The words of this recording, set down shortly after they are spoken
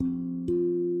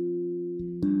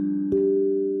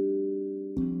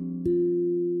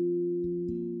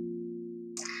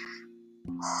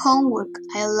Homework,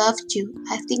 I loved you.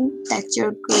 I think that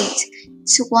you're great.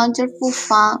 It's wonderful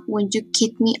fun when you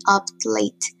keep me up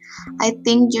late. I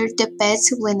think you're the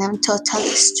best when I'm totally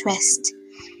stressed.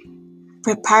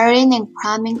 Preparing and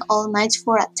cramming all night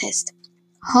for a test.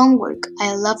 Homework,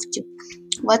 I loved you.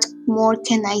 What more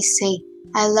can I say?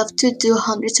 I love to do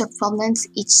hundreds of problems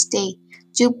each day.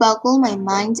 You boggle my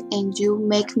mind and you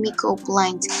make me go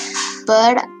blind.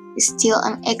 But still,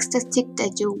 I'm ecstatic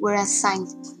that you were assigned.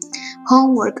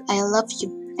 Homework, I love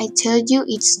you. I tell you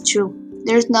it's true.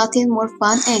 There's nothing more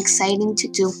fun and exciting to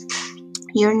do.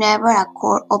 You're never a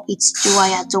core of it's you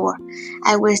I adore.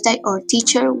 I wish that our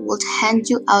teacher would hand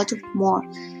you out more.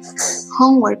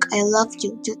 Homework, I love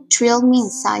you. You thrill me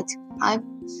inside. I'm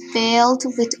filled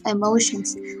with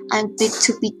emotions. I'm fit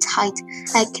to be tied.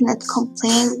 I cannot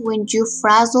complain when you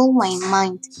frazzle my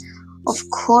mind. Of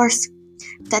course,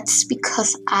 that's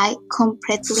because I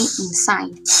completely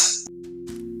insane.